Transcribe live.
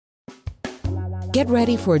Get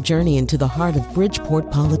ready for a journey into the heart of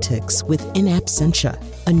Bridgeport politics with In Absentia,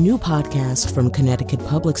 a new podcast from Connecticut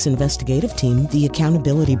Public's investigative team, The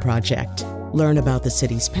Accountability Project. Learn about the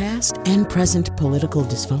city's past and present political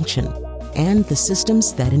dysfunction and the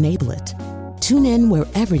systems that enable it. Tune in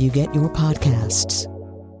wherever you get your podcasts.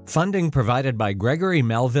 Funding provided by Gregory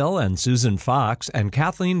Melville and Susan Fox and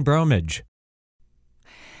Kathleen Bromage.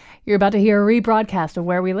 You're about to hear a rebroadcast of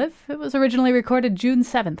Where We Live. It was originally recorded June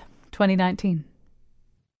 7th, 2019.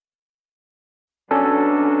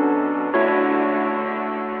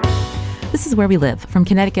 This is Where We Live from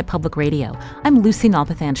Connecticut Public Radio. I'm Lucy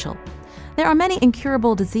Nalpathanchel. There are many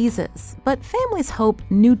incurable diseases, but families hope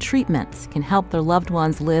new treatments can help their loved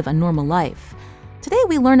ones live a normal life. Today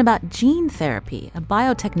we learn about gene therapy, a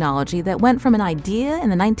biotechnology that went from an idea in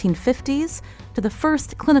the 1950s to the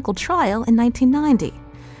first clinical trial in 1990.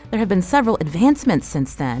 There have been several advancements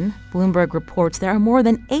since then. Bloomberg reports there are more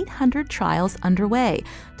than 800 trials underway,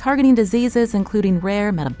 targeting diseases including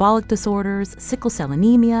rare metabolic disorders, sickle cell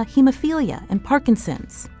anemia, hemophilia, and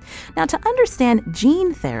Parkinson's. Now, to understand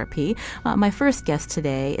gene therapy, my first guest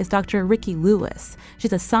today is Dr. Ricki Lewis.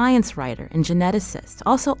 She's a science writer and geneticist,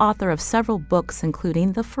 also author of several books,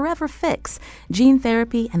 including The Forever Fix, Gene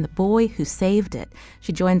Therapy, and The Boy Who Saved It.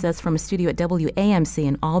 She joins us from a studio at WAMC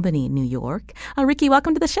in Albany, New York. Ricki,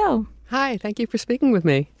 welcome to the show. Hi, thank you for speaking with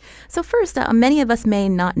me. So first, many of us may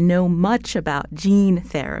not know much about gene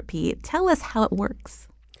therapy. Tell us how it works.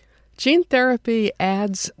 Gene therapy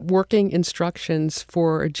adds working instructions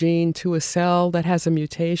for a gene to a cell that has a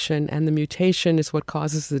mutation, and the mutation is what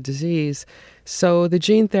causes the disease. So the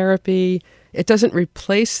gene therapy, it doesn't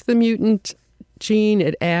replace the mutant gene,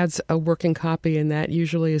 it adds a working copy, and that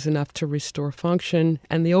usually is enough to restore function.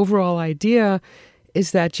 And the overall idea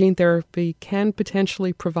is that gene therapy can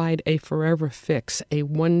potentially provide a forever fix, a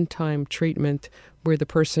one-time treatment where the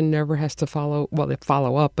person never has to they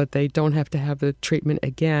follow up, but they don't have to have the treatment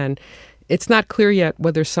again. It's not clear yet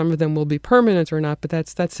whether some of them will be permanent or not, but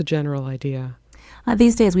that's the general idea.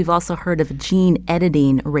 These days, we've also heard of gene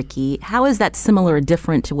editing, Ricki. How is that similar or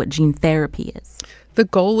different to what gene therapy is? The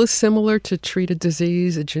goal is similar to treat a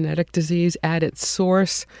disease, a genetic disease, at its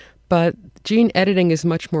source, but gene editing is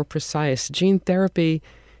much more precise. Gene therapy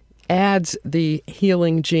adds the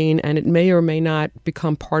healing gene, and it may or may not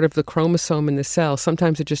become part of the chromosome in the cell.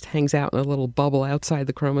 Sometimes it just hangs out in a little bubble outside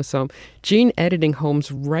the chromosome. Gene editing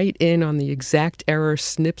homes right in on the exact error,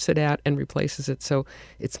 snips it out, and replaces it. So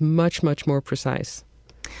it's much, much more precise.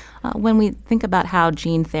 When we think about how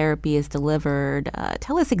gene therapy is delivered,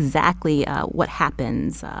 tell us exactly what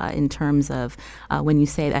happens in terms of when you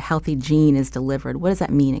say a healthy gene is delivered. What does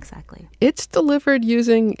that mean exactly? It's delivered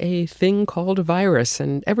using a thing called a virus,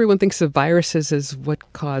 and everyone thinks of viruses as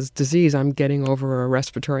what cause disease. I'm getting over a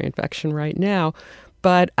respiratory infection right now.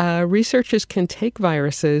 But researchers can take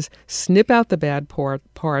viruses, snip out the bad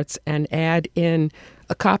parts, and add in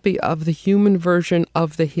a copy of the human version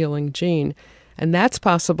of the healing gene. And that's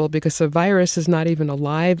possible because a virus is not even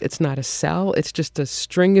alive. It's not a cell. It's just a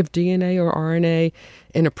string of DNA or RNA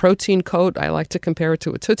in a protein coat. I like to compare it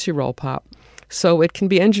to a Tootsie Roll Pop. So it can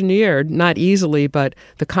be engineered, not easily, but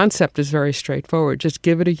the concept is very straightforward. Just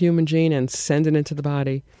give it a human gene and send it into the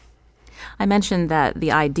body. I mentioned that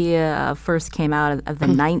the idea first came out of the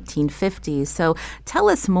 1950s. So tell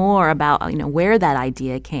us more about where that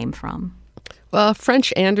idea came from. Well,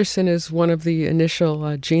 French Anderson is one of the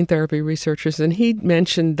initial gene therapy researchers, and he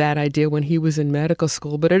mentioned that idea when he was in medical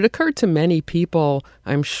school. But it occurred to many people,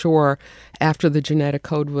 I'm sure, after the genetic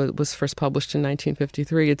code was first published in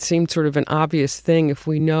 1953. It seemed sort of an obvious thing. If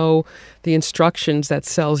we know the instructions that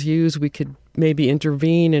cells use, we could maybe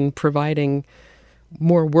intervene in providing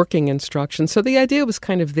more working instructions. So the idea was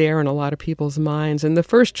kind of there in a lot of people's minds. And the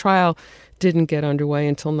first trial didn't get underway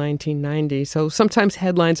until 1990. So sometimes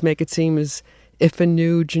headlines make it seem as if a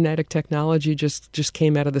new genetic technology just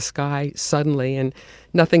came out of the sky suddenly, and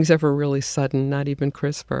nothing's ever really sudden, not even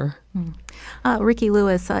CRISPR. Ricki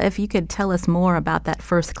Lewis, if you could tell us more about that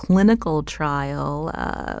first clinical trial,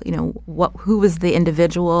 who was the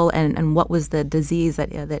individual and what was the disease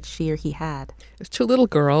that she or he had? There's two little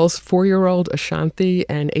girls, 4-year-old Ashanti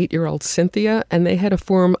and 8-year-old Cynthia, and they had a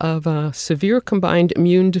form of severe combined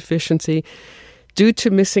immune deficiency due to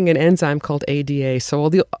missing an enzyme called ADA.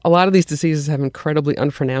 So a lot of these diseases have incredibly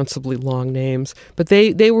unpronounceably long names, but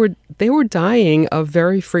they were dying of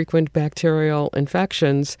very frequent bacterial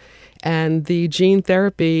infections, and the gene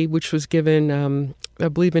therapy, which was given, I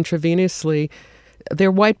believe, intravenously,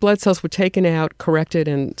 their white blood cells were taken out, corrected,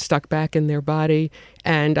 and stuck back in their body.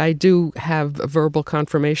 And I do have a verbal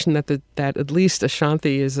confirmation that at least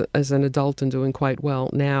Ashanti is an adult and doing quite well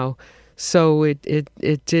now. So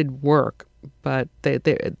it did work. but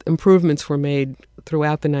the improvements were made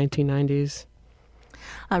throughout the 1990s.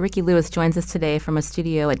 Ricki Lewis joins us today from a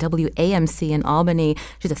studio at WAMC in Albany.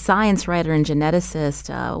 She's a science writer and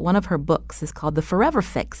geneticist. One of her books is called The Forever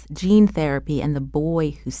Fix, Gene Therapy and the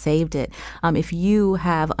Boy Who Saved It. If you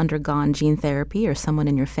have undergone gene therapy or someone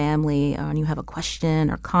in your family and you have a question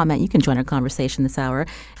or comment, you can join our conversation this hour.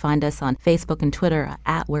 Find us on Facebook and Twitter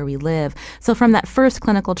at Where We Live. So from that first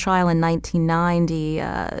clinical trial in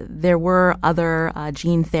 1990, there were other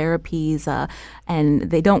gene therapies, and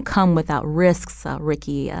they don't come without risks,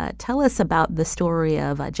 Ricki. Tell us about the story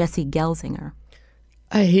of Jesse Gelsinger.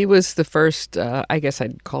 He was the first, I guess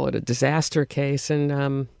I'd call it a disaster case.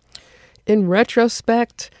 And in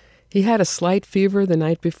retrospect, he had a slight fever the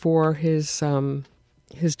night before his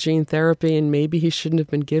gene therapy, and maybe he shouldn't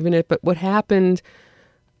have been given it. But what happened,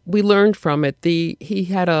 we learned from it. He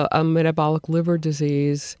had a metabolic liver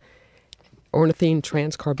disease, ornithine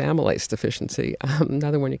transcarbamylase deficiency,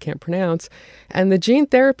 another one you can't pronounce. And the gene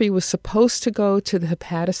therapy was supposed to go to the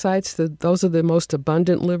hepatocytes. Those are the most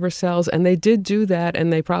abundant liver cells. And they did do that,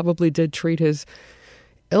 and they probably did treat his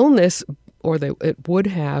illness, or it would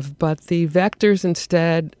have. But the vectors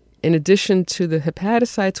instead, in addition to the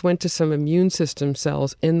hepatocytes, went to some immune system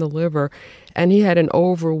cells in the liver. And he had an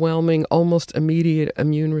overwhelming, almost immediate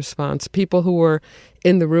immune response. People who were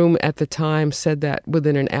in the room at the time said that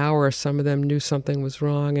within an hour, some of them knew something was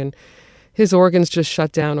wrong. And his organs just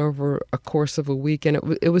shut down over a course of a week.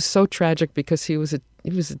 And it was so tragic because he was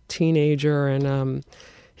a teenager, and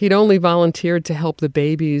he'd only volunteered to help the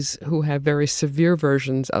babies who have very severe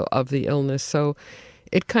versions of the illness. So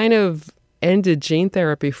it kind of ended gene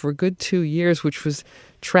therapy for a good 2 years, which was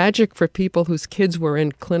tragic for people whose kids were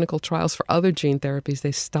in clinical trials for other gene therapies.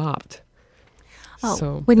 They stopped.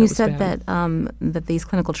 So when you said that these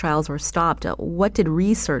clinical trials were stopped, what did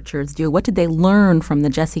researchers do? What did they learn from the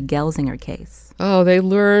Jesse Gelsinger case? Oh, they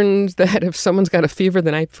learned that if someone's got a fever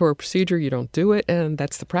the night before a procedure, you don't do it, and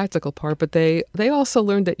that's the practical part. But they also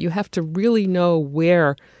learned that you have to really know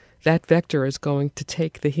where that vector is going to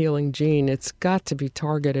take the healing gene. It's got to be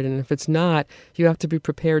targeted, and if it's not, you have to be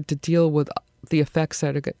prepared to deal with the effects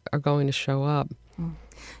that are going to show up.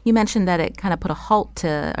 You mentioned that it kind of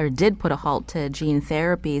did put a halt to gene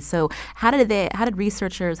therapy. So how did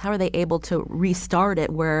researchers, how were they able to restart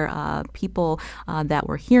it where people that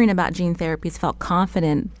were hearing about gene therapies felt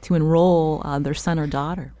confident to enroll their son or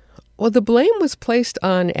daughter? Well, the blame was placed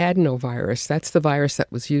on adenovirus. That's the virus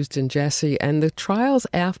that was used in Jesse. And the trials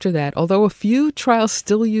after that, although a few trials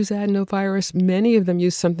still use adenovirus, many of them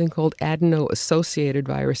use something called adeno-associated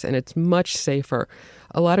virus, and it's much safer.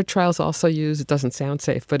 A lot of trials also use, it doesn't sound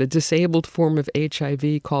safe, but a disabled form of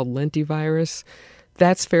HIV called lentivirus.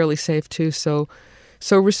 That's fairly safe too. So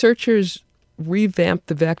researchers revamped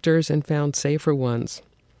the vectors and found safer ones.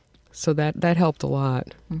 So that helped a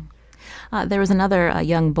lot. There was another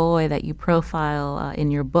young boy that you profile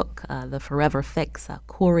in your book, The Forever Fix,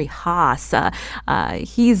 Corey Haas.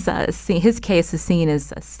 His case is seen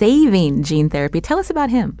as saving gene therapy. Tell us about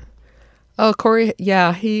him. Oh, Corey,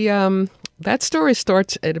 yeah. That story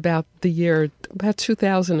starts at about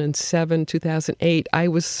 2007, 2008. I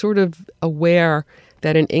was sort of aware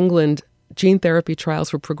that in England, gene therapy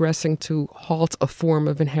trials were progressing to halt a form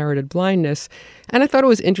of inherited blindness. And I thought it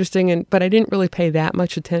was interesting, but I didn't really pay that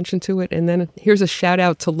much attention to it. And then here's a shout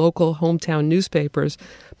out to local hometown newspapers.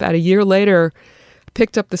 About a year later, I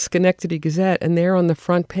picked up the Schenectady Gazette, and there on the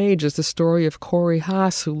front page is the story of Corey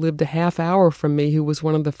Haas, who lived a half hour from me, who was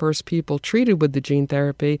one of the first people treated with the gene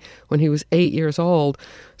therapy when he was 8 years old.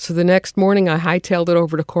 So the next morning, I hightailed it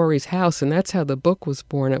over to Corey's house, and that's how the book was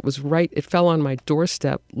born. It fell on my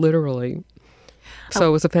doorstep, literally. So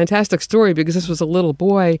it was a fantastic story because this was a little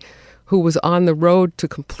boy who was on the road to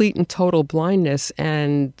complete and total blindness,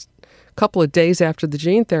 and a couple of days after the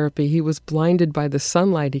gene therapy, he was blinded by the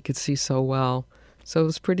sunlight he could see so well. So it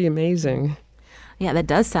was pretty amazing. Yeah, that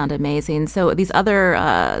does sound amazing. So these other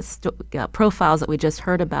profiles that we just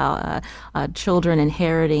heard about, children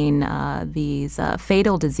inheriting these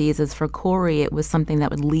fatal diseases, for Corey, it was something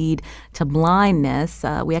that would lead to blindness.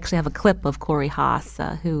 We actually have a clip of Corey Haas,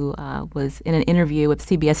 who was in an interview with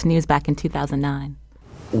CBS News back in 2009.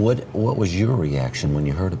 What was your reaction when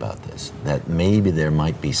you heard about this? That maybe there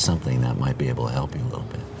might be something that might be able to help you a little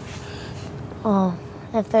bit? Oh,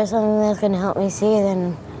 if there's something that's going to help me see,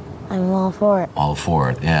 then I'm all for it. All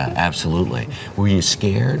for it, yeah, absolutely. Were you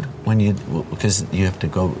scared because you have to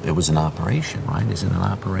go, it was an operation, right? Is it an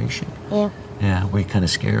operation? Yeah. Yeah, were you kind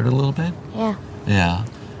of scared a little bit? Yeah. Yeah.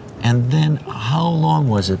 And then how long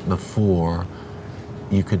was it before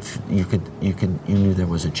you knew there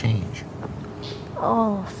was a change?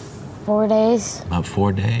 Oh, 4 days. About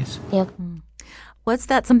 4 days? Yep. Was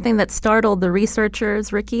that something that startled the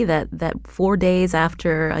researchers, Ricky, that 4 days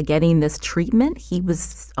after getting this treatment, he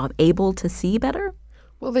was able to see better?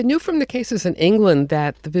 Well, they knew from the cases in England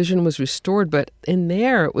that the vision was restored, but in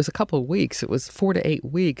there it was a couple of weeks. It was 4 to 8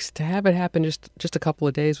 weeks. To have it happen just a couple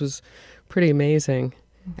of days was pretty amazing.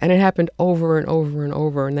 And it happened over and over and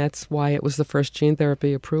over, and that's why it was the first gene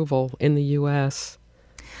therapy approval in the U.S.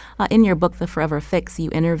 In your book, The Forever Fix,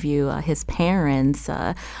 you interview his parents.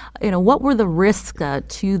 What were the risks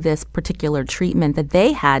to this particular treatment that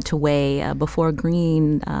they had to weigh before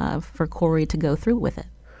agreeing for Corey to go through with it?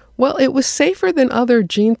 Well, it was safer than other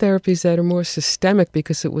gene therapies that are more systemic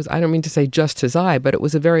because it was, I don't mean to say just his eye, but it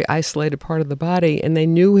was a very isolated part of the body, and they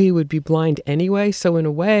knew he would be blind anyway. So in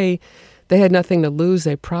a way, they had nothing to lose.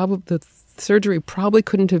 The surgery probably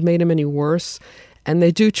couldn't have made him any worse. And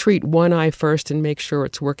they do treat one eye first and make sure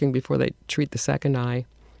it's working before they treat the second eye.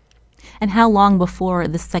 And how long before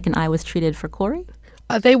the second eye was treated for Corey?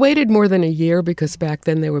 They waited more than a year because back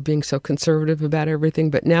then they were being so conservative about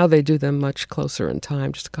everything, but now they do them much closer in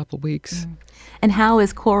time, just a couple of weeks. And how old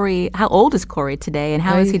is Corey today, and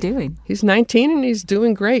how is he doing? He's 19 and he's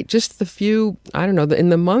doing great. Just in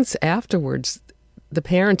the months afterwards, the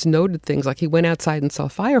parents noted things like he went outside and saw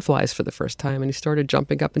fireflies for the first time, and he started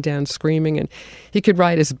jumping up and down, screaming, and he could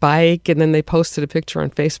ride his bike. And then they posted a picture on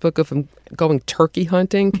Facebook of him going turkey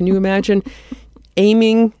hunting. Can you imagine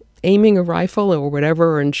aiming a rifle or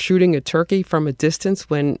whatever and shooting a turkey from a distance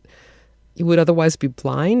when you would otherwise be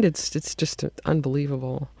blind? It's just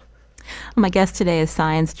unbelievable. My guest today is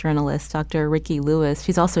science journalist Dr. Ricky Lewis.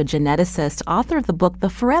 She's also a geneticist, author of the book The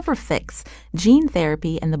Forever Fix, Gene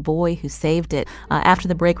Therapy and the Boy Who Saved It. After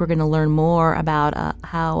the break, we're going to learn more about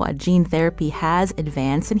how gene therapy has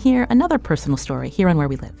advanced and hear another personal story here on Where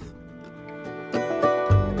We Live.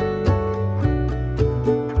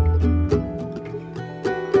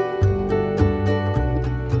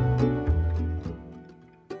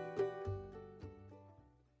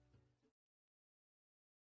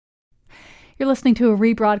 You're listening to a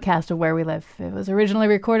rebroadcast of Where We Live. It was originally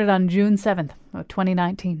recorded on June 7th of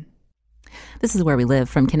 2019. This is Where We Live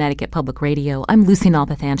from Connecticut Public Radio. I'm Lucy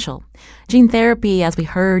Nalpathanchel. Gene therapy, as we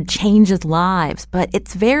heard, changes lives, but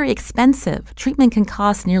it's very expensive. Treatment can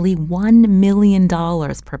cost nearly $1 million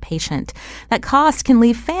per patient. That cost can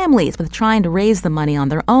leave families with trying to raise the money on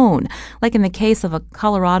their own. Like in the case of a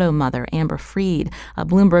Colorado mother, Amber Freed.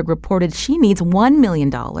 Bloomberg reported she needs $1 million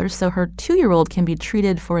so her 2-year-old can be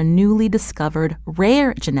treated for a newly discovered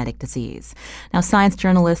rare genetic disease. Now, science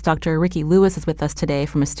journalist Dr. Ricky Lewis is with us today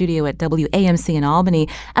from a studio at WAMC in Albany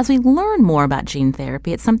as we learn more about gene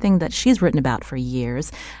therapy. It's something that she's written about for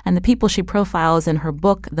years, and the people she profiles in her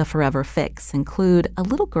book, The Forever Fix, include a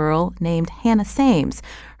little girl named Hannah Sames.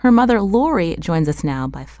 Her mother, Lori, joins us now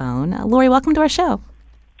by phone. Lori, welcome to our show.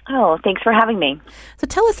 Oh, thanks for having me. So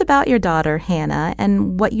tell us about your daughter, Hannah,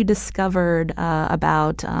 and what you discovered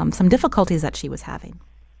about some difficulties that she was having.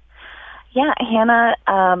 Yeah, Hannah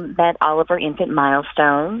met all of her infant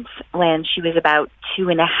milestones when she was about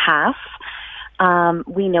 2.5.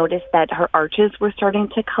 We noticed that her arches were starting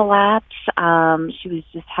to collapse. She was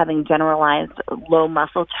just having generalized low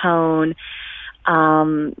muscle tone.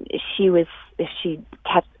 If she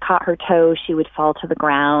caught her toe, she would fall to the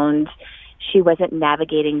ground. She wasn't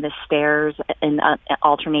navigating the stairs in an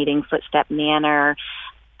alternating footstep manner.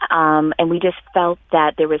 And we just felt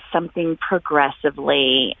that there was something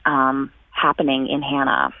progressively happening in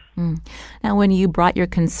Hannah. Now, when you brought your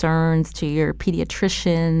concerns to your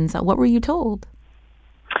pediatricians, what were you told?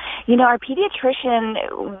 Our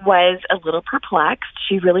pediatrician was a little perplexed.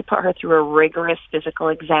 She really put her through a rigorous physical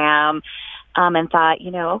exam and thought,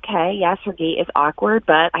 okay, yes, her gait is awkward,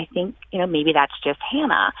 but I think, maybe that's just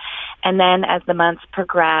Hannah. And then as the months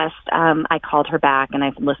progressed, I called her back and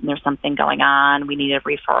I said, listen, there's something going on. We need a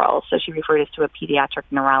referral. So she referred us to a pediatric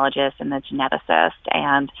neurologist and a geneticist.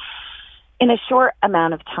 And in a short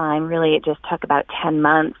amount of time, really, it just took about 10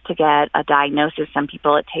 months to get a diagnosis. Some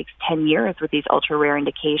people, it takes 10 years with these ultra-rare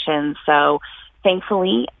indications. So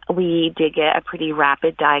thankfully, we did get a pretty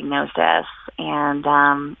rapid diagnosis and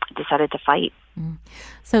decided to fight.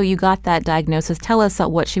 So you got that diagnosis. Tell us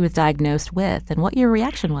what she was diagnosed with and what your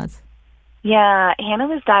reaction was. Yeah, Hannah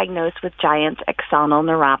was diagnosed with Giant's axonal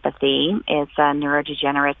neuropathy. It's a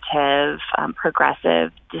neurodegenerative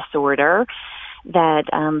progressive disorder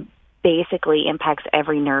that basically impacts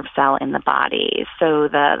every nerve cell in the body. So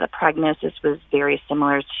the prognosis was very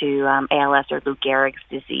similar to ALS or Lou Gehrig's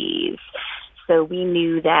disease. So we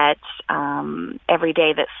knew that every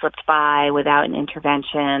day that slipped by without an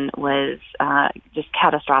intervention was just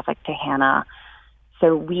catastrophic to Hannah.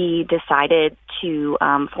 So we decided to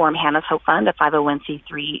form Hannah's Hope Fund, a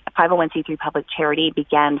 501c3 public charity,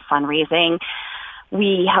 began fundraising.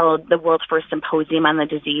 We held the world's first symposium on the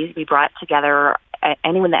disease. We brought together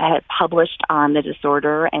anyone that had published on the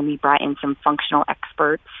disorder, and we brought in some functional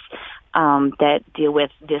experts that deal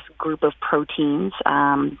with this group of proteins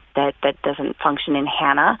that doesn't function in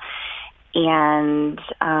Hannah. And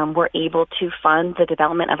we're able to fund the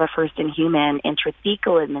development of a first-in-human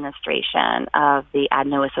intrathecal administration of the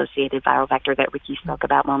adeno-associated viral vector that Ricky spoke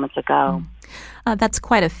about moments ago. That's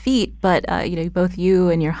quite a feat, but both you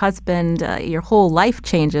and your husband, your whole life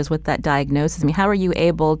changes with that diagnosis. I mean, how are you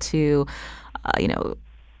able to,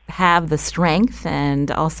 have the strength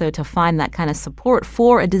and also to find that kind of support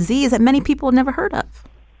for a disease that many people have never heard of?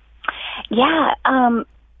 Yeah.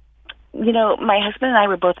 My husband and I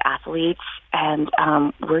were both athletes, and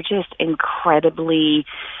we're just incredibly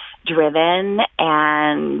driven,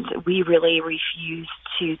 and we really refuse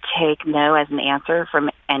to take no as an answer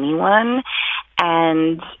from anyone.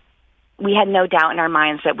 And we had no doubt in our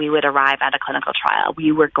minds that we would arrive at a clinical trial.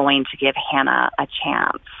 We were going to give Hannah a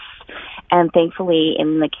chance. And thankfully,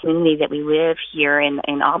 in the community that we live here in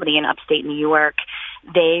Albany, in upstate New York,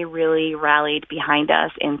 they really rallied behind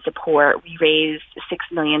us in support. We raised $6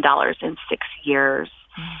 million in 6 years.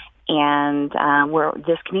 And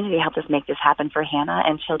this community helped us make this happen for Hannah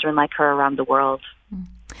and children like her around the world.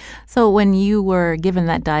 So when you were given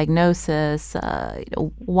that diagnosis,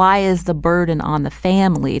 why is the burden on the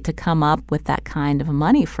family to come up with that kind of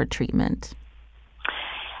money for treatment?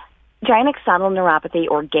 Giant axonal neuropathy,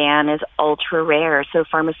 or GAN, is ultra rare, so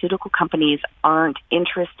pharmaceutical companies aren't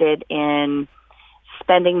interested in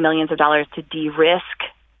spending millions of dollars to de-risk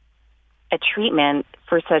a treatment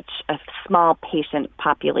for such a small patient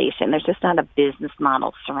population. There's just not a business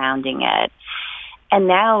model surrounding it. And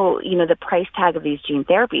now, the price tag of these gene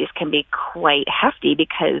therapies can be quite hefty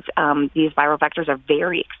because these viral vectors are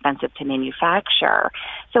very expensive to manufacture.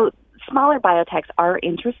 So smaller biotechs are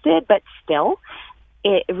interested, but still,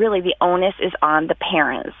 the onus is on the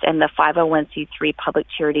parents and the 501c3 public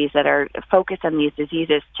charities that are focused on these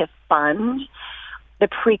diseases to fund the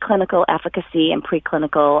preclinical efficacy and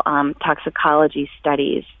preclinical toxicology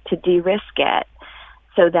studies to de-risk it,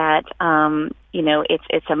 so that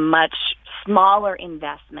it's a much smaller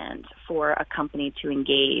investment for a company to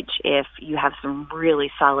engage if you have some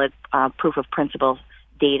really solid proof of principle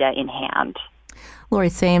data in hand. Lori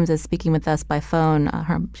Sames is speaking with us by phone.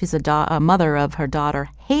 She's a mother of her daughter,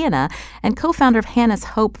 Hannah, and co-founder of Hannah's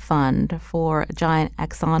Hope Fund for giant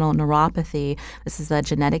axonal neuropathy. This is a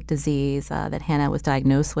genetic disease that Hannah was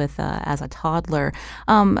diagnosed with as a toddler.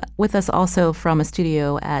 With us also from a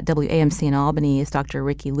studio at WAMC in Albany is Dr.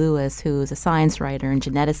 Ricky Lewis, who's a science writer and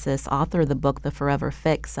geneticist, author of the book, The Forever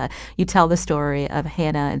Fix. You tell the story of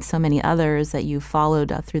Hannah and so many others that you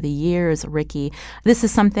followed through the years, Ricky. This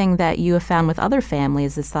is something that you have found with other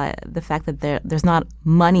families, is the fact that there's not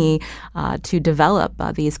money to develop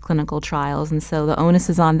these clinical trials, and so the onus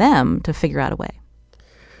is on them to figure out a way.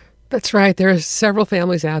 That's right. There are several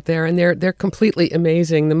families out there, and they're completely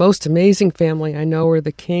amazing. The most amazing family I know are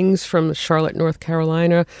the Kings from Charlotte, North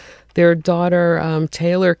Carolina. Their daughter,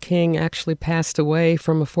 Taylor King, actually passed away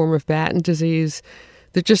from a form of Batten disease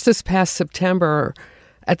just this past September,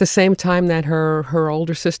 at the same time that her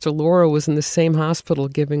older sister Laura was in the same hospital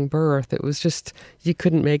giving birth. It was just, you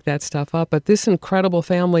couldn't make that stuff up. But this incredible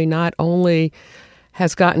family not only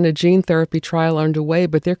has gotten a gene therapy trial underway,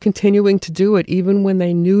 but they're continuing to do it even when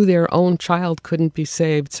they knew their own child couldn't be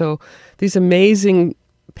saved. So these amazing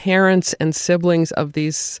parents and siblings of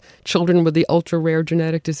these children with the ultra-rare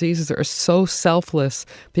genetic diseases are so selfless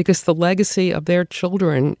because the legacy of their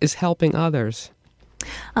children is helping others.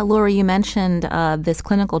 Laura, you mentioned this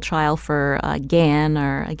clinical trial for GAN,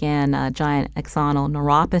 or again, giant axonal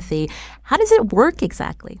neuropathy. How does it work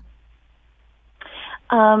exactly?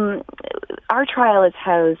 Our trial is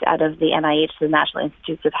housed out of the NIH, the National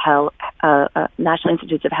Institutes of Health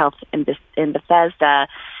in Bethesda.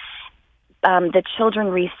 The children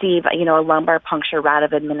receive, a lumbar puncture route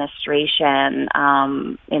of administration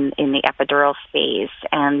in the epidural space,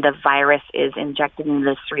 and the virus is injected into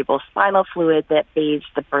the cerebral spinal fluid that bathes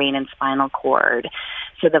the brain and spinal cord.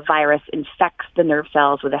 So the virus infects the nerve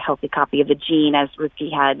cells with a healthy copy of the gene, as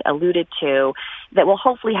Ricky had alluded to, that will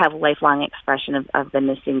hopefully have lifelong expression of the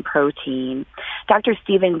missing protein. Dr.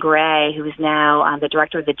 Stephen Gray, who is now the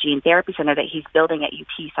director of the Gene Therapy Center that he's building at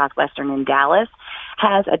UT Southwestern in Dallas,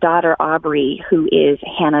 has a daughter, Aubrey, who is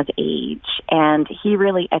Hannah's age. And he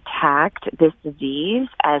really attacked this disease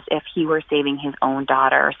as if he were saving his own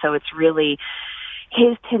daughter. So it's really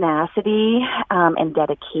his tenacity and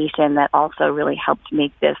dedication that also really helped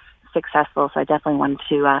make this successful. So I definitely wanted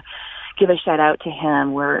to give a shout out to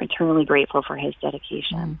him. We're eternally grateful for his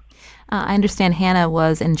dedication. I understand Hannah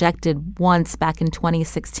was injected once back in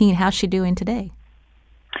 2016. How's she doing today?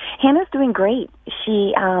 Hannah's doing great.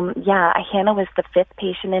 Hannah was the 5th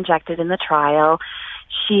patient injected in the trial.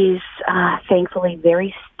 She's thankfully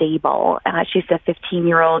very stable. She's a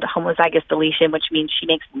 15-year-old homozygous deletion, which means she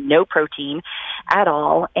makes no protein at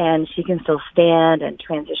all, and she can still stand and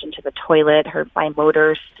transition to the toilet. Her fine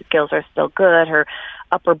motor skills are still good. Her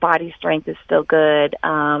upper body strength is still good.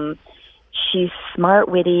 She's smart,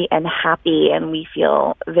 witty, and happy, and we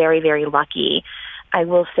feel very, very lucky. I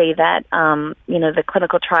will say that, the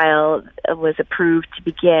clinical trial was approved to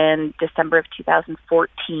begin December of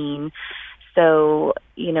 2014. So,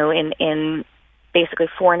 in basically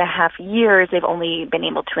 4.5 years, they've only been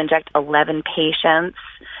able to inject 11 patients.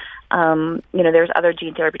 There's other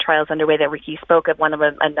gene therapy trials underway that Ricky spoke of. One of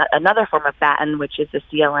them, another form of Batten, which is the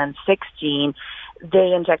CLN6 gene.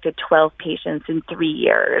 They injected 12 patients in 3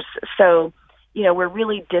 years. So, we're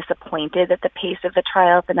really disappointed that the pace of the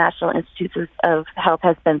trial at the National Institutes of Health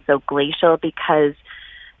has been so glacial, because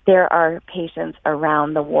there are patients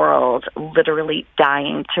around the world literally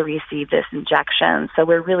dying to receive this injection. So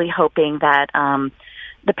we're really hoping that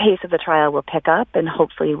the pace of the trial will pick up and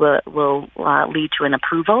hopefully will lead to an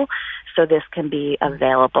approval, so this can be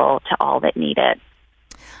available to all that need it.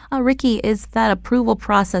 Ricky, is that approval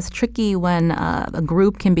process tricky when a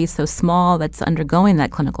group can be so small that's undergoing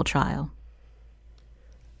that clinical trial?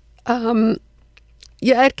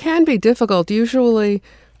 It can be difficult. Usually,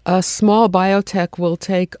 a small biotech will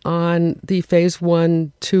take on the phase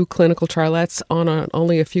 1-2 clinical trial. That's on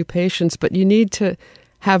only a few patients, but you need to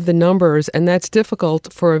have the numbers, and that's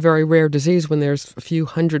difficult for a very rare disease when there's a few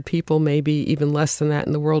hundred people, maybe even less than that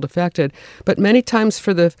in the world affected. But many times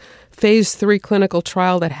for the phase 3 clinical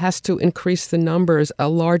trial that has to increase the numbers, a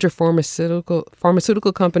larger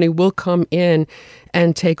pharmaceutical company will come in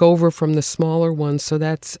and take over from the smaller ones. So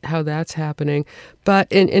that's how that's happening. But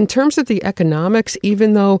in terms of the economics,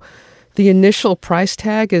 even though the initial price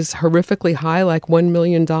tag is horrifically high, like $1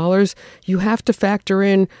 million, you have to factor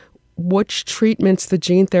in which treatments the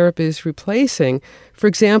gene therapy is replacing. For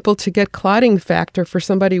example, to get clotting factor for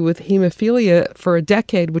somebody with hemophilia for a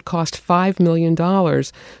decade would cost $5 million.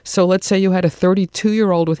 So let's say you had a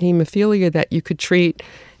 32-year-old with hemophilia that you could treat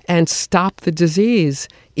and stop the disease.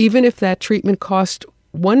 Even if that treatment cost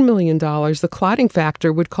 $1 million, the clotting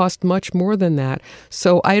factor would cost much more than that.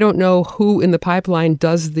 So I don't know who in the pipeline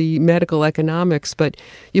does the medical economics, but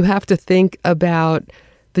you have to think about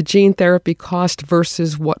the gene therapy cost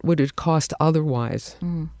versus what would it cost otherwise.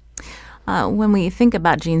 When we think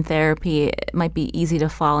about gene therapy, it might be easy to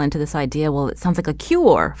fall into this idea, well, it sounds like a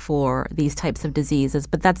cure for these types of diseases,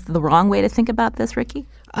 but that's the wrong way to think about this, Ricky?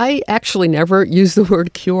 I actually never use the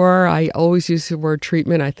word cure. I always use the word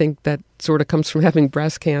treatment. I think that sort of comes from having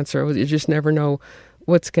breast cancer. You just never know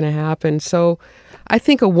what's going to happen. So I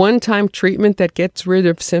think a one-time treatment that gets rid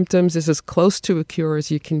of symptoms is as close to a cure as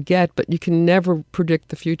you can get, but you can never predict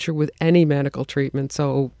the future with any medical treatment.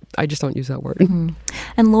 So I just don't use that word. Mm-hmm.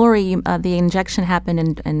 And Lori, the injection happened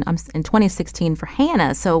in 2016 for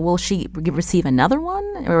Hannah. So will she receive another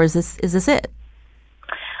one, or is this it?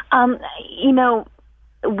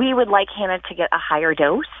 We would like Hannah to get a higher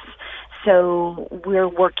dose. So we're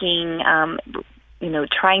working,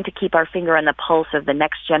 trying to keep our finger on the pulse of the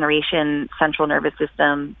next generation central nervous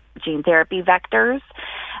system gene therapy vectors.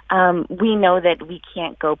 We know that we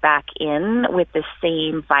can't go back in with the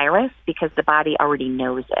same virus because the body already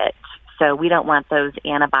knows it. So we don't want those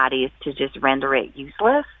antibodies to just render it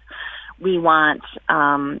useless. We want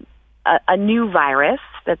a new virus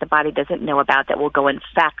that the body doesn't know about that will go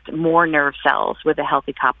infect more nerve cells with a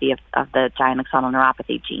healthy copy of the giant axonal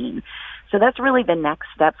neuropathy gene. So that's really the next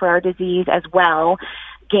step for our disease as well.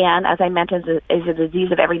 GAN, as I mentioned, is a disease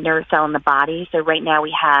of every nerve cell in the body. So right now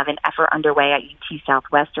we have an effort underway at UT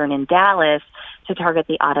Southwestern in Dallas to target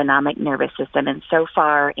the autonomic nervous system. And so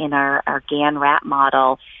far in our GAN rat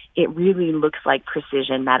model, it really looks like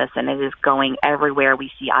precision medicine. It is going everywhere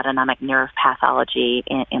we see autonomic nerve pathology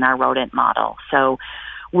in our rodent model. So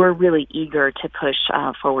we're really eager to push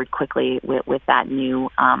forward quickly with that new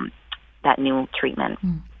treatment.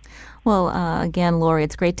 Well, again, Lori,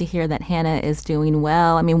 it's great to hear that Hannah is doing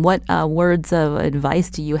well. I mean, what words of advice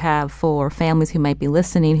do you have for families who might be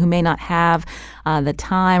listening who may not have the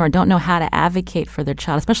time or don't know how to advocate for their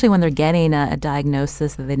child, especially when they're getting a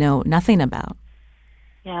diagnosis that they know nothing about?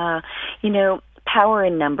 Yeah, power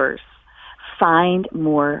in numbers. Find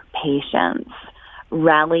more patients.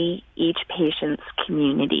 Rally each patient's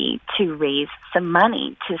community to raise some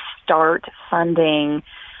money to start funding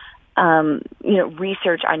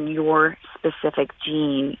research on your specific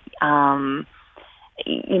gene.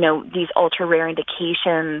 These ultra-rare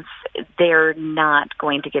indications, they're not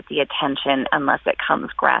going to get the attention unless it comes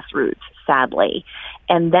grassroots, sadly.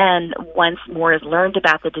 And then once more is learned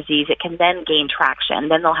about the disease, it can then gain traction.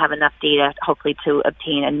 Then they'll have enough data, hopefully, to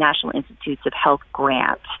obtain a National Institutes of Health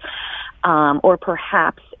grant. Or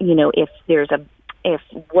perhaps, if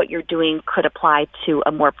what you're doing could apply to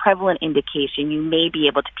a more prevalent indication, you may be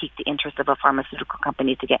able to pique the interest of a pharmaceutical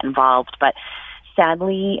company to get involved. But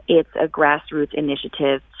sadly, it's a grassroots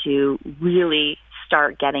initiative to really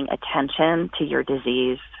start getting attention to your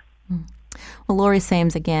disease. Well, Lori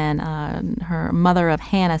Sames, again, her mother of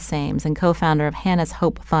Hannah Sames and co-founder of Hannah's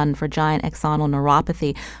Hope Fund for Giant Axonal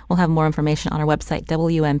Neuropathy. We'll have more information on our website,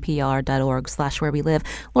 WNPR.org/wherewelive.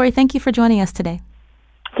 Lori, thank you for joining us today.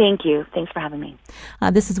 Thank you. Thanks for having me.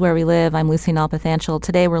 This is Where We Live. I'm Lucy Nalpathanchel.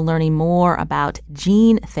 Today we're learning more about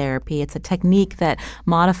gene therapy. It's a technique that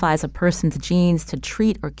modifies a person's genes to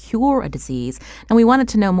treat or cure a disease. And we wanted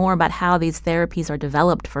to know more about how these therapies are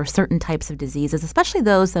developed for certain types of diseases, especially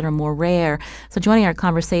those that are more rare. So joining our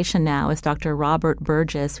conversation now is Dr. Robert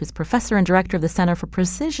Burgess, who's professor and director of the Center for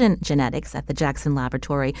Precision Genetics at the Jackson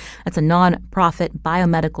Laboratory. That's a nonprofit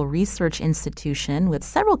biomedical research institution with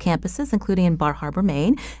several campuses, including in Bar Harbor,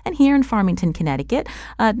 Maine, and here in Farmington, Connecticut.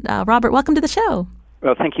 Robert, welcome to the show.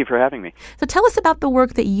 Well, thank you for having me. So tell us about the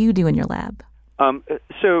work that you do in your lab. My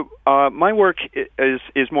work is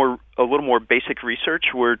a little more basic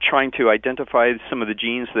research. We're trying to identify some of the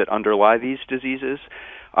genes that underlie these diseases.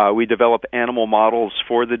 We develop animal models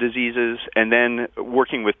for the diseases, and then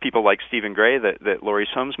working with people like Stephen Gray that Lori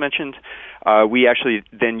Sames mentioned, we actually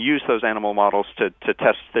then use those animal models to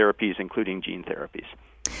test therapies, including gene therapies.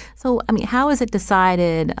 So, how is it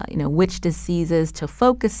decided, which diseases to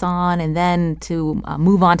focus on and then to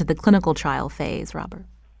move on to the clinical trial phase, Robert?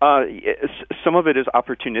 Some of it is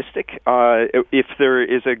opportunistic. If there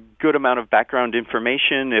is a good amount of background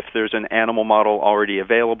information, if there's an animal model already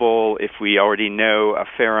available, if we already know a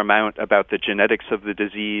fair amount about the genetics of the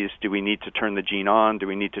disease, do we need to turn the gene on? Do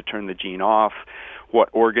we need to turn the gene off? What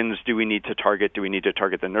organs do we need to target? Do we need to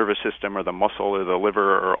target the nervous system or the muscle or the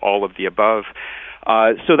liver or all of the above?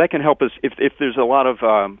 So that can help us. If there's a lot of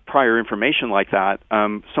prior information like that,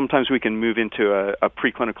 sometimes we can move into a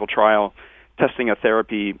preclinical trial testing a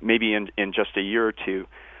therapy maybe in just a year or two.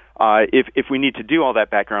 If we need to do all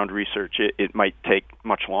that background research, it might take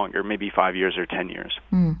much longer, maybe 5 years or 10 years.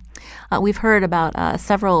 We've heard about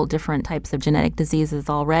several different types of genetic diseases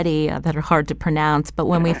already that are hard to pronounce. But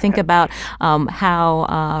when we think about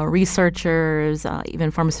how researchers,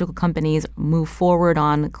 even pharmaceutical companies, move forward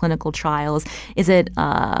on clinical trials, is it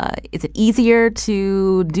easier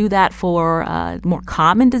to do that for more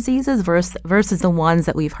common diseases versus the ones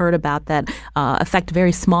that we've heard about that affect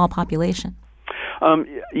very small population?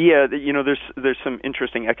 There's some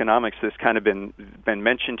interesting economics that's kind of been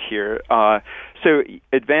mentioned here. So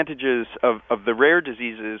advantages of the rare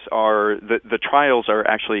diseases are the trials are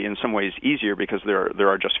actually in some ways easier because there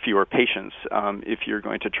are just fewer patients. If you're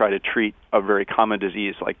going to try to treat a very common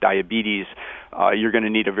disease like diabetes, you're going to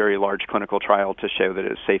need a very large clinical trial to show that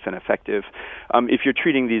it's safe and effective. If you're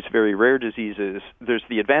treating these very rare diseases, there's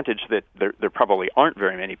the advantage that there probably aren't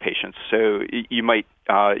very many patients. So you might,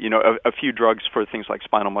 a few drugs for things like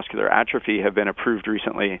spinal muscular atrophy have been approved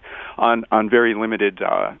recently on very limited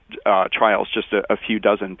trials, just a few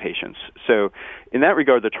dozen patients. So in that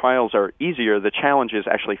regard, the trials are easier. The challenge is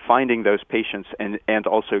actually finding those patients and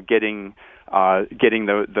also getting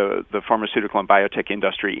the pharmaceutical and biotech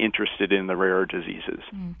industry interested in the rarer diseases.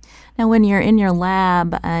 Now, when you're in your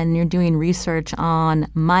lab and you're doing research on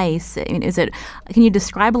mice, can you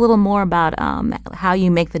describe a little more about how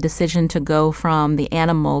you make the decision to go from the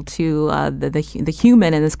animal to the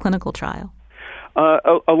human in this clinical trial?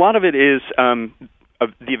 A lot of it is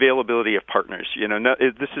the availability of partners.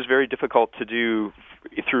 This is very difficult to do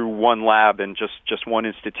through one lab and just one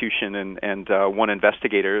institution and one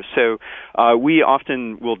investigator. So we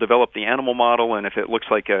often will develop the animal model, and if it looks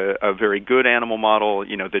like a very good animal model,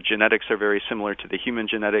 the genetics are very similar to the human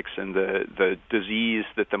genetics, and the disease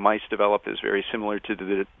that the mice develop is very similar to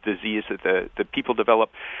the disease that the people develop,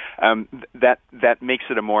 that makes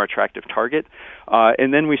it a more attractive target.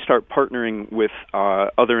 And then we start partnering with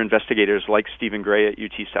other investigators like Stephen Gray at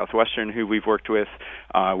UT Southwestern, who we've worked with.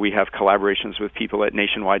 We have collaborations with people at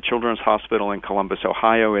Nationwide Children's Hospital in Columbus,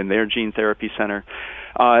 Ohio, in their gene therapy center.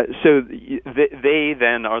 So they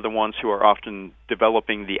then are the ones who are often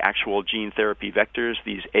developing the actual gene therapy vectors,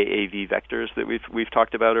 these AAV vectors that we've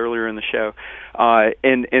talked about earlier in the show.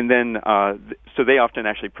 And then so they often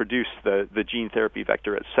actually produce the gene therapy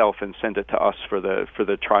vector itself and send it to us for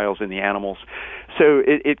the trials in the animals. So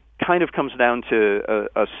it kind of comes down to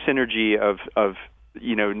a synergy of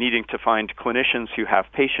needing to find clinicians who have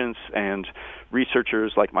patients and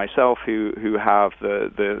researchers like myself who have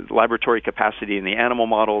the laboratory capacity in the animal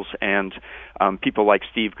models, and people like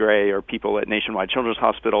Steve Gray or people at Nationwide Children's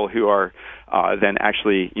Hospital who are then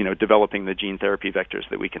actually developing the gene therapy vectors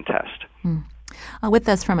that we can test. With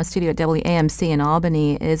us from a studio at WAMC in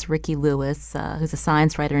Albany is Ricky Lewis, who's a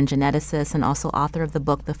science writer and geneticist and also author of the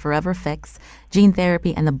book The Forever Fix, Gene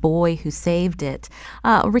Therapy and the Boy Who Saved It.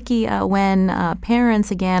 Ricky, when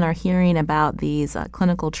parents, again, are hearing about these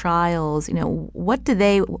clinical trials, what do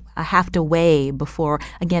they have to weigh before,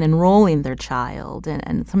 again, enrolling their child?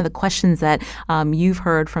 And some of the questions that you've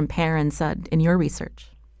heard from parents in your research?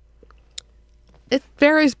 It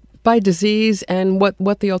varies by disease and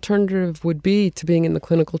what the alternative would be to being in the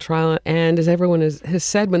clinical trial. And as everyone has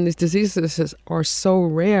said, when these diseases are so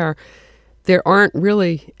rare, there aren't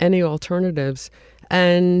really any alternatives.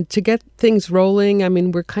 And to get things rolling, I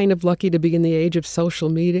mean, we're kind of lucky to be in the age of social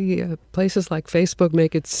media. Places like Facebook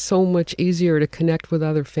make it so much easier to connect with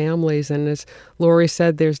other families. And as Lori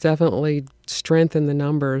said, there's definitely strength in the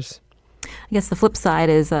numbers. I guess the flip side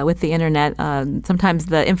is with the internet, sometimes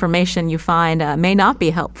the information you find may not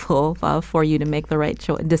be helpful for you to make the right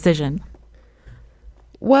decision.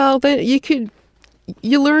 Well, then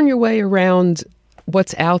you learn your way around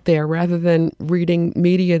what's out there rather than reading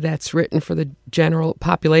media that's written for the general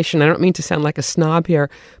population. I don't mean to sound like a snob here,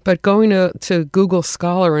 but going to Google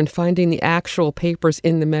Scholar and finding the actual papers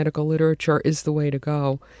in the medical literature is the way to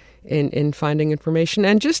go in finding information.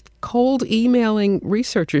 And just cold emailing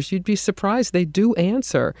researchers, you'd be surprised, they do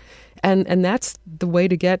answer. And that's the way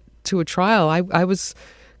to get to a trial. I was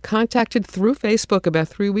contacted through Facebook about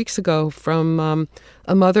 3 weeks ago from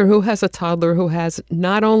a mother who has a toddler who has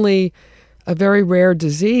not only a very rare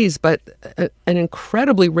disease, but an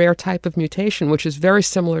incredibly rare type of mutation, which is very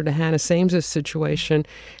similar to Hannah Sames's situation.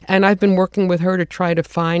 And I've been working with her to try to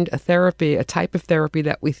find a type of therapy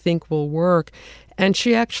that we think will work. And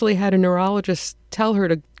she actually had a neurologist tell her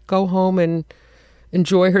to go home and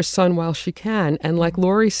enjoy her son while she can. And like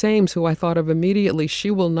Lori Sames, who I thought of immediately,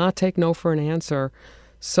 she will not take no for an answer.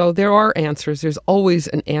 So there are answers. There's always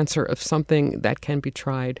an answer of something that can be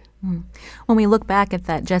tried. When we look back at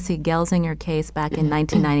that Jesse Gelsinger case back in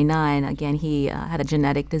 1999, again, he had a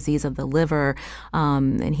genetic disease of the liver,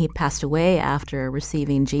 and he passed away after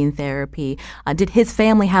receiving gene therapy. Did his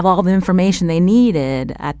family have all the information they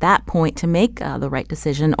needed at that point to make the right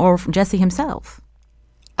decision, or from Jesse himself?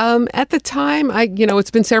 At the time,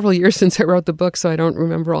 it's been several years since I wrote the book, so I don't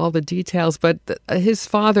remember all the details, but his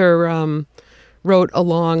father wrote a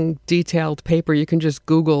long, detailed paper. You can just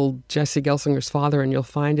Google Jesse Gelsinger's father and you'll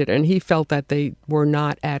find it. And he felt that they were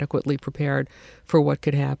not adequately prepared for what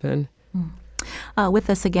could happen.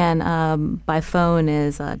 With us again by phone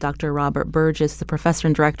is Dr. Robert Burgess, the professor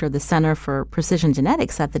and director of the Center for Precision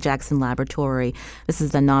Genetics at the Jackson Laboratory. This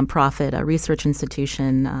is a nonprofit research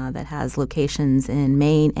institution that has locations in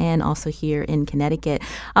Maine and also here in Connecticut.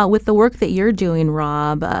 With the work that you're doing,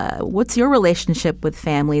 Rob, what's your relationship with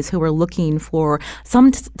families who are looking for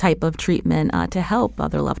some type of treatment to help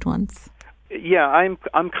other loved ones? Yeah,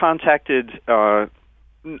 I'm contacted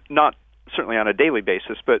not certainly on a daily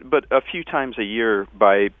basis, but a few times a year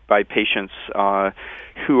by patients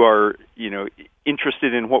who are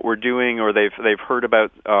interested in what we're doing, or they've heard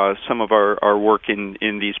about some of our work in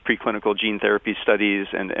these preclinical gene therapy studies,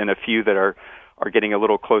 and a few that are getting a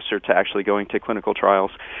little closer to actually going to clinical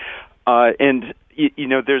trials. And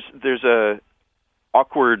there's a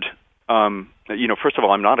awkward. First of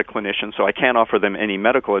all, I'm not a clinician, so I can't offer them any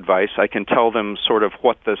medical advice. I can tell them sort of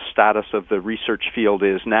what the status of the research field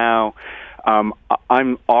is now.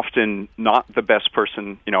 I'm often not the best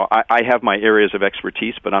person. I have my areas of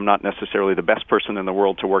expertise, but I'm not necessarily the best person in the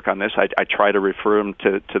world to work on this. I try to refer them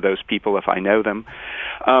to those people if I know them.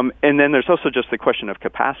 And then there's also just the question of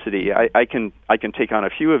capacity. I can take on a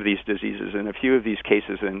few of these diseases and a few of these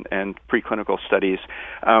cases and preclinical studies,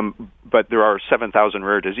 but there are 7,000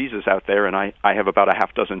 rare diseases out there, and I have about a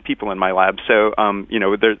half dozen people in my lab. So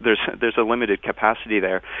there's a limited capacity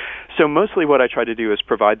there. So mostly what I try to do is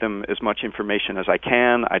provide them as much information as I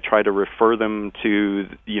can. I try to refer them to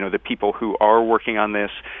the people who are working on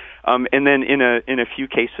this, and then in a few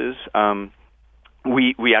cases,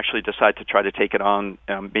 we actually decide to try to take it on.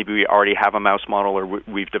 Maybe we already have a mouse model, or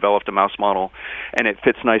we've developed a mouse model, and it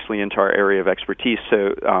fits nicely into our area of expertise.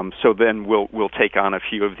 So then we'll take on a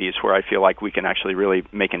few of these where I feel like we can actually really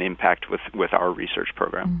make an impact with our research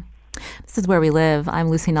program. This is Where We Live. I'm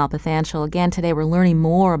Lucy Nalpathanchel. Again, today we're learning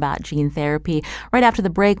more about gene therapy. Right after the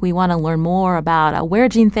break, we want to learn more about where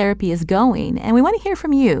gene therapy is going. And we want to hear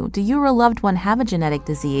from you. Do you or a loved one have a genetic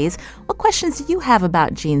disease? What questions do you have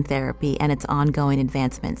about gene therapy and its ongoing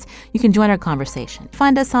advancements? You can join our conversation.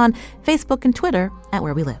 Find us on Facebook and Twitter at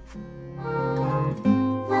Where We Live.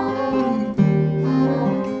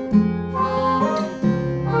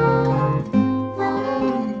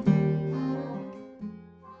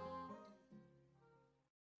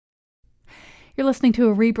 You're listening to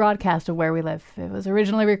a rebroadcast of Where We Live. It was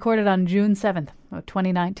originally recorded on June 7th of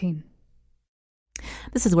 2019.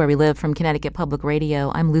 This is Where We Live from Connecticut Public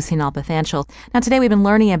Radio. I'm Lucy Nalpathanchel. Now, today we've been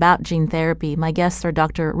learning about gene therapy. My guests are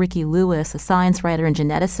Dr. Ricky Lewis, a science writer and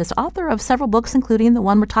geneticist, author of several books, including the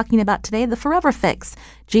one we're talking about today, The Forever Fix,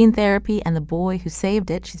 Gene Therapy and the Boy Who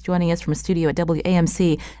Saved It. She's joining us from a studio at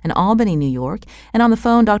WAMC in Albany, New York. And on the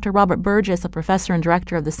phone, Dr. Robert Burgess, a professor and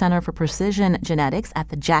director of the Center for Precision Genetics at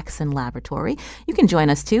the Jackson Laboratory. You can join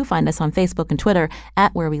us, too. Find us on Facebook and Twitter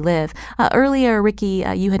at Where We Live. Earlier, Ricky,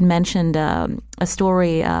 you had mentioned a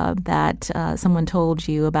story that someone told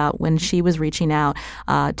you about when she was reaching out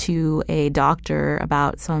to a doctor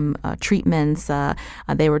about some treatments.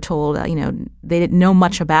 They were told, they didn't know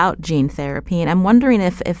much about gene therapy. And I'm wondering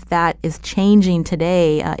if that is changing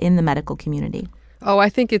today in the medical community. Oh, I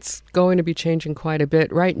think it's going to be changing quite a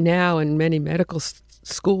bit. Right now in many medical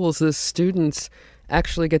schools, the students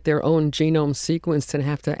actually get their own genome sequenced and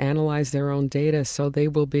have to analyze their own data. So they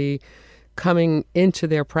will be coming into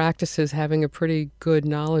their practices having a pretty good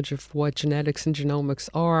knowledge of what genetics and genomics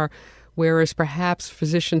are, whereas perhaps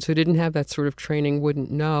physicians who didn't have that sort of training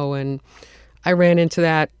wouldn't know. And I ran into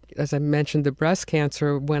that, as I mentioned, the breast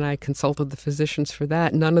cancer, when I consulted the physicians for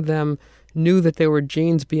that. None of them knew that there were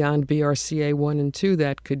genes beyond BRCA1 and 2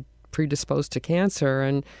 that could predispose to cancer.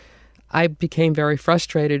 And I became very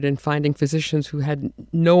frustrated in finding physicians who had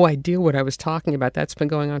no idea what I was talking about. That's been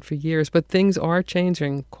going on for years, but things are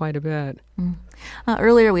changing quite a bit.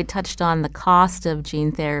 Earlier, we touched on the cost of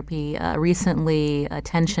gene therapy. Recently,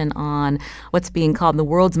 attention on what's being called the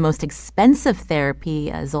world's most expensive therapy,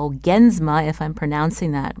 Zolgensma, if I'm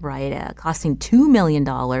pronouncing that right, costing $2 million.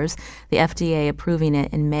 The FDA approving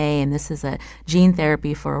it in May, and this is a gene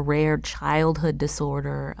therapy for a rare childhood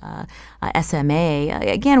disorder, SMA.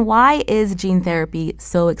 Again, why is gene therapy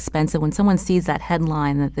so expensive? When someone sees that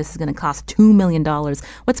headline that this is going to cost $2 million,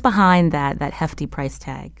 what's behind that hefty price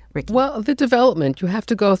tag? Ricky? Well, the development, you have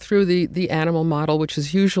to go through the animal model, which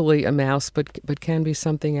is usually a mouse, but can be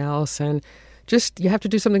something else. And just you have to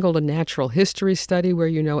do something called a natural history study where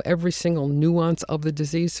you know every single nuance of the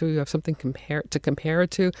disease, so you have something to compare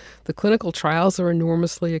it to. The clinical trials are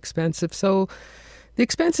enormously expensive. So the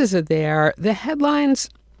expenses are there. The headlines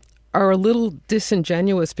are a little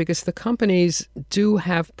disingenuous because the companies do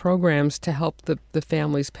have programs to help the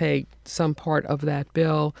families pay some part of that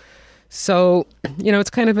bill. So, it's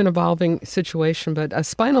kind of an evolving situation, but a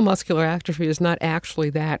spinal muscular atrophy is not actually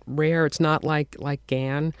that rare. It's not like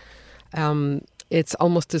GAN. It's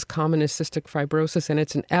almost as common as cystic fibrosis, and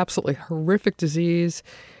it's an absolutely horrific disease.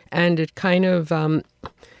 And it kind of,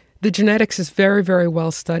 the genetics is very, very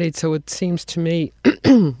well studied. So it seems to me,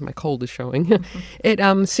 my cold is showing,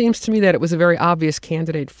 it seems to me that it was a very obvious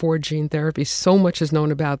candidate for gene therapy. So much is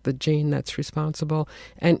known about the gene that's responsible.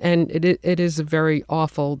 And it is a very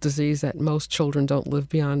awful disease that most children don't live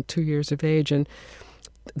beyond 2 years of age. And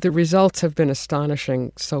the results have been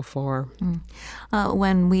astonishing so far.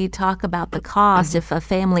 When we talk about the cost, if a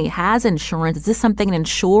family has insurance, is this something an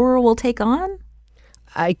insurer will take on?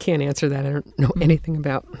 I can't answer that. I don't know anything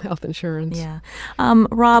about health insurance. Yeah.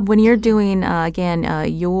 Rob, when you're doing,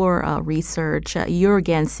 your research, you're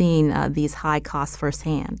again seeing these high costs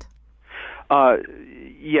firsthand.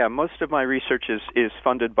 Yeah, most of my research is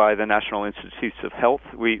funded by the National Institutes of Health.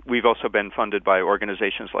 We've also been funded by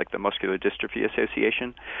organizations like the Muscular Dystrophy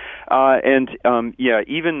Association.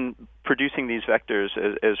 Even producing these vectors,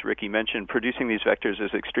 as Ricky mentioned, producing these vectors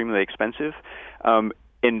is extremely expensive.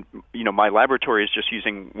 And my laboratory is just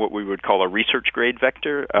using what we would call a research grade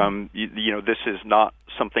vector. This is not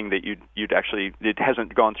something that you'd actually, it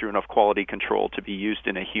hasn't gone through enough quality control to be used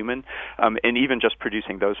in a human. And even just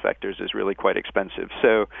producing those vectors is really quite expensive.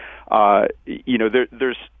 So,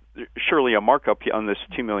 there's surely a markup on this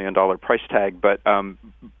 $2 million price tag, but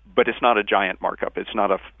it's not a giant markup. It's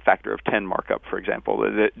not a factor of 10 markup, for example.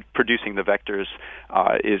 Producing the vectors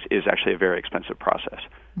is actually a very expensive process.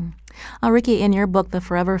 Ricky, in your book, The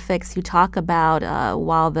Forever Fix, you talk about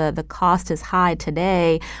while the cost is high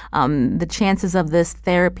today, the chances of this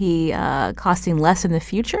therapy costing less in the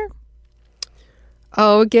future?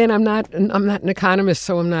 Oh, again, I'm not an economist,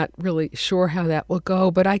 so I'm not really sure how that will go.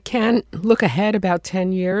 But I can look ahead about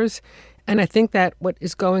 10 years, and I think that what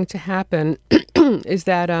is going to happen is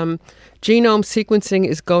that genome sequencing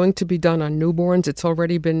is going to be done on newborns. It's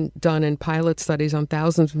already been done in pilot studies on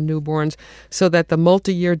thousands of newborns, so that the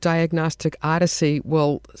multi-year diagnostic odyssey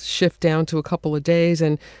will shift down to a couple of days,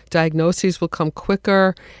 and diagnoses will come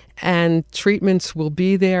quicker, and treatments will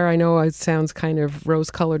be there. I know it sounds kind of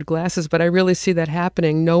rose-colored glasses, but I really see that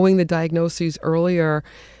happening. Knowing the diagnoses earlier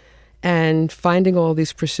and finding all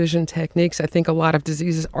these precision techniques, I think a lot of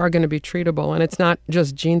diseases are going to be treatable. And it's not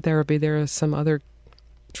just gene therapy. There are some other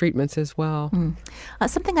treatments as well.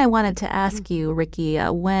 Something I wanted to ask you, Ricky,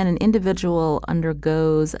 when an individual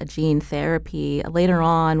undergoes a gene therapy later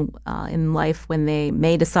on in life when they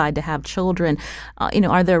may decide to have children,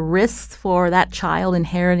 are there risks for that child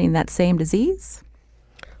inheriting that same disease?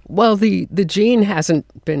 Well, the gene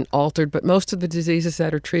hasn't been altered, but most of the diseases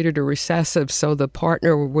that are treated are recessive, so the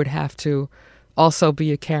partner would have to also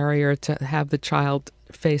be a carrier to have the child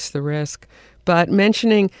face the risk. But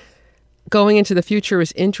mentioning going into the future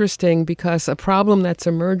is interesting because a problem that's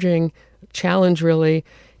emerging, challenge really,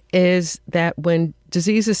 is that when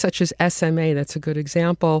diseases such as SMA, that's a good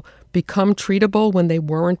example, become treatable when they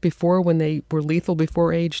weren't before, when they were lethal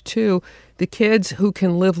before age 2, the kids who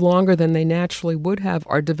can live longer than they naturally would have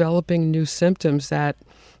are developing new symptoms that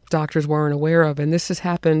doctors weren't aware of. And this has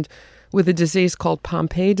happened with a disease called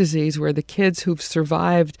Pompe disease, where the kids who've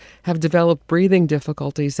survived have developed breathing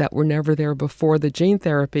difficulties that were never there before the gene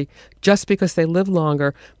therapy, just because they live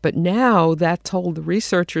longer. But now that told the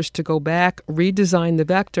researchers to go back, redesign the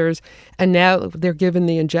vectors, and now they're given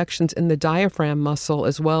the injections in the diaphragm muscle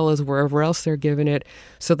as well as wherever else they're given it,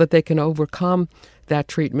 so that they can overcome that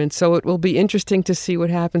treatment. So it will be interesting to see what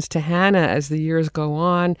happens to Hannah as the years go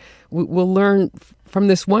on. We'll learn from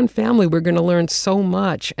this one family. We're going to learn so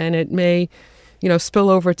much, and it may, spill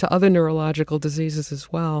over to other neurological diseases as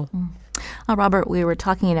well. Robert, we were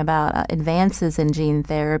talking about advances in gene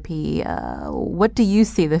therapy. What do you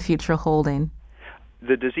see the future holding?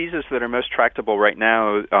 The diseases that are most tractable right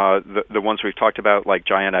now, the ones we've talked about, like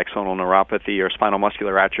giant axonal neuropathy or spinal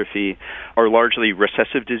muscular atrophy, are largely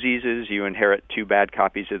recessive diseases. You inherit 2 bad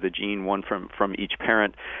copies of the gene, one from each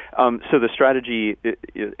parent. So the strategy,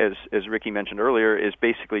 as Ricky mentioned earlier, is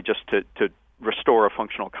basically just to restore a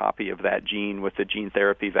functional copy of that gene with the gene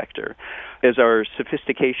therapy vector. As our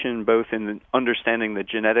sophistication both in understanding the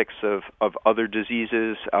genetics of other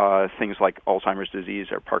diseases, things like Alzheimer's disease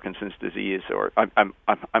or Parkinson's disease, or I'm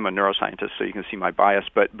a neuroscientist, so you can see my bias,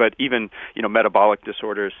 but even metabolic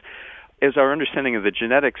disorders, as our understanding of the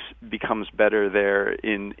genetics becomes better there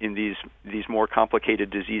in these more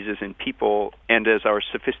complicated diseases in people, and as our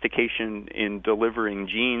sophistication in delivering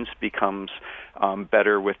genes becomes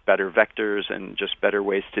better with better vectors and just better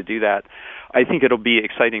ways to do that, I think it'll be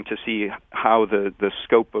exciting to see how the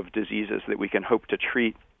scope of diseases that we can hope to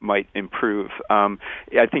treat might improve. I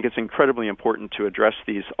think it's incredibly important to address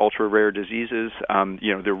these ultra-rare diseases.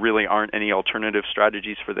 There really aren't any alternative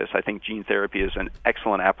strategies for this. I think gene therapy is an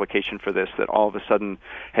excellent application for this that all of a sudden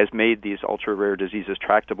has made these ultra-rare diseases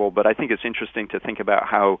tractable. But I think it's interesting to think about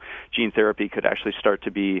how gene therapy could actually start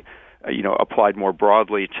to be applied more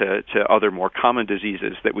broadly to other more common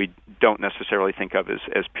diseases that we don't necessarily think of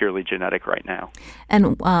as purely genetic right now.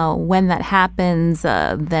 And when that happens,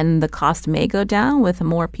 then the cost may go down with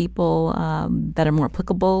more people that are more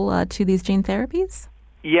applicable to these gene therapies?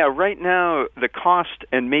 Yeah, right now the cost,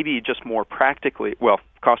 and maybe just more practically, well,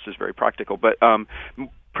 cost is very practical, but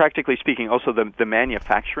practically speaking, also the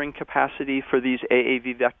manufacturing capacity for these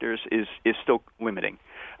AAV vectors is still limiting.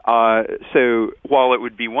 So while it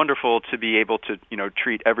would be wonderful to be able to,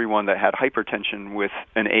 treat everyone that had hypertension with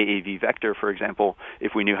an AAV vector, for example,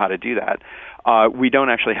 if we knew how to do that, we don't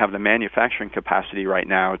actually have the manufacturing capacity right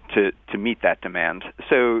now to meet that demand.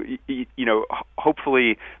 So,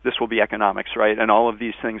 hopefully this will be economics, right? And all of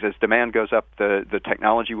these things, as demand goes up, the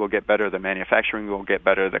technology will get better, the manufacturing will get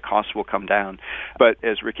better, the costs will come down. But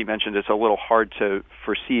as Ricky mentioned, it's a little hard to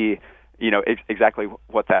foresee, exactly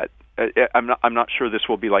what that. I'm not sure this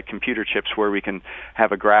will be like computer chips where we can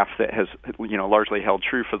have a graph that has largely held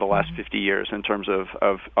true for the last 50 years in terms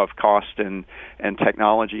of cost and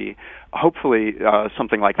technology. Hopefully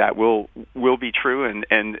something like that will be true,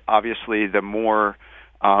 and obviously the more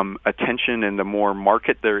attention and the more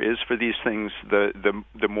market there is for these things,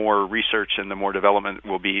 the more research and the more development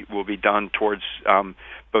will be done towards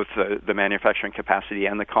both the manufacturing capacity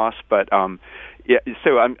and the cost. But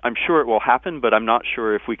so I'm sure it will happen, but I'm not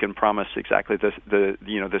sure if we can promise exactly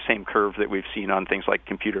the same curve that we've seen on things like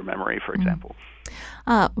computer memory, for example.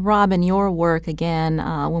 Rob, in your work, again,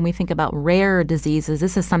 when we think about rare diseases,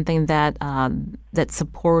 this is something that's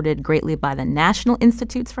supported greatly by the National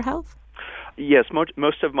Institutes for Health? Yes,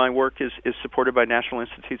 most of my work is supported by National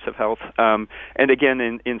Institutes of Health. And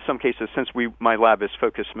again, in some cases, since my lab is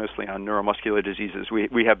focused mostly on neuromuscular diseases,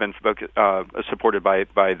 we have been supported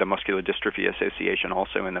by the Muscular Dystrophy Association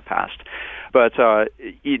also in the past. But,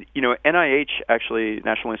 NIH, actually,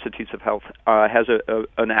 National Institutes of Health, has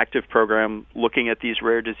an active program looking at these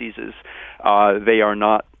rare diseases. They are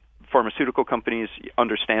not pharmaceutical companies,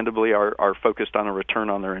 understandably, are focused on a return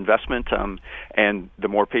on their investment, and the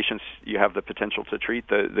more patients you have the potential to treat,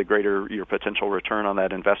 the greater your potential return on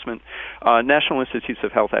that investment. National Institutes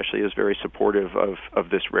of Health actually is very supportive of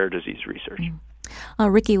this rare disease research.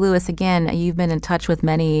 Ricky Lewis, again, you've been in touch with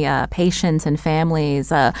many patients and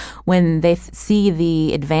families. When they see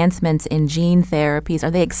the advancements in gene therapies,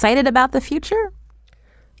 are they excited about the future?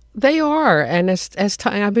 They are, and as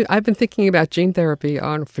time, I've been thinking about gene therapy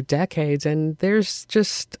for decades, and there's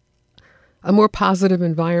just a more positive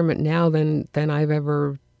environment now than I've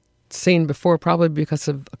ever seen before, probably because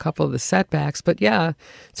of a couple of the setbacks. But yeah,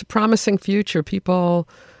 it's a promising future. People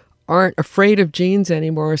aren't afraid of genes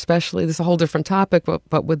anymore, especially, this is a whole different topic,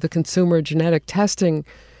 but with the consumer genetic testing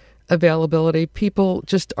availability, people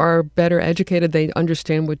just are better educated. They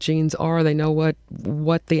understand what genes are. They know what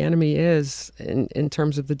the enemy is in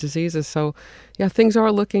terms of the diseases. So, yeah, things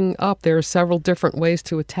are looking up. There are several different ways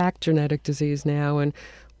to attack genetic disease now, and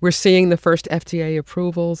we're seeing the first FDA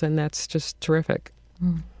approvals, and that's just terrific.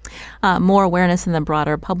 More awareness in the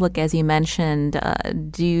broader public, as you mentioned.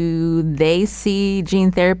 Do they see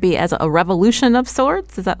gene therapy as a revolution of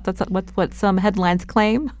sorts? That's what some headlines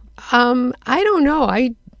claim? I don't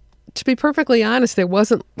know. To be perfectly honest, there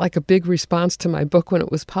wasn't like a big response to my book when it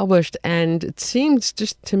was published, and it seems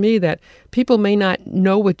just to me that people may not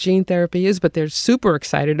know what gene therapy is, but they're super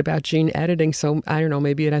excited about gene editing, so I don't know,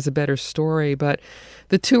 maybe it has a better story, but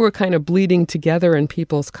the two are kind of bleeding together in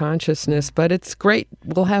people's consciousness, but it's great.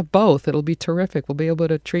 We'll have both. It'll be terrific. We'll be able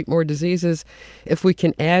to treat more diseases if we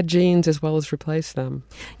can add genes as well as replace them.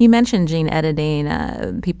 You mentioned gene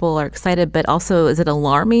editing. People are excited, but also is it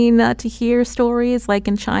alarming to hear stories like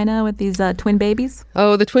in China with these twin babies?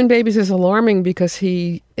 Oh, the twin babies is alarming because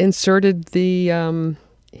he inserted the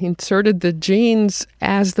genes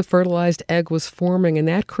as the fertilized egg was forming, and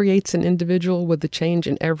that creates an individual with the change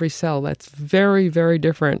in every cell. That's very, very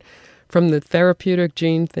different from the therapeutic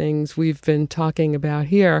gene things we've been talking about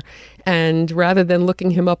here. And rather than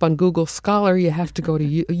looking him up on Google Scholar, you have to go to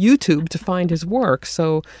YouTube to find his work.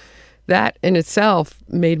 So that in itself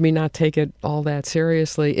made me not take it all that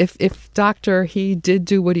seriously. If Dr. He did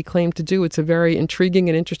do what he claimed to do, it's a very intriguing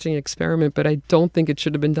and interesting experiment, but I don't think it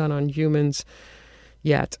should have been done on humans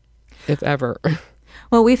yet, if ever.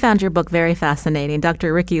 Well, we found your book very fascinating.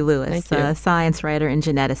 Dr. Ricky Lewis, a science writer and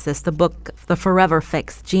geneticist. The book, The Forever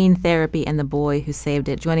Fix, Gene Therapy and the Boy Who Saved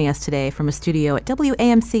It, joining us today from a studio at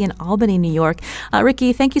WAMC in Albany, New York.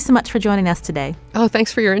 Ricky, thank you so much for joining us today. Oh,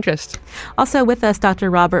 thanks for your interest. Also with us,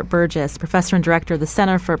 Dr. Robert Burgess, professor and director of the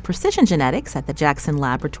Center for Precision Genetics at the Jackson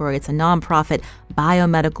Laboratory. It's a nonprofit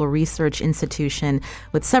biomedical research institution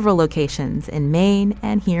with several locations in Maine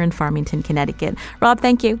and here in Farmington, Connecticut. Rob,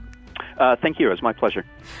 thank you. Thank you. It was my pleasure.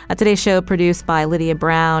 Today's show produced by Lydia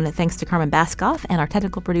Brown. Thanks to Carmen Baskoff and our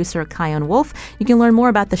technical producer, Kion Wolf. You can learn more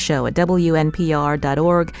about the show at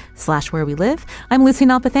wnpr.org/wherewelive. I'm Lucy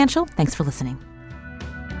Nalpathanchel. Thanks for listening.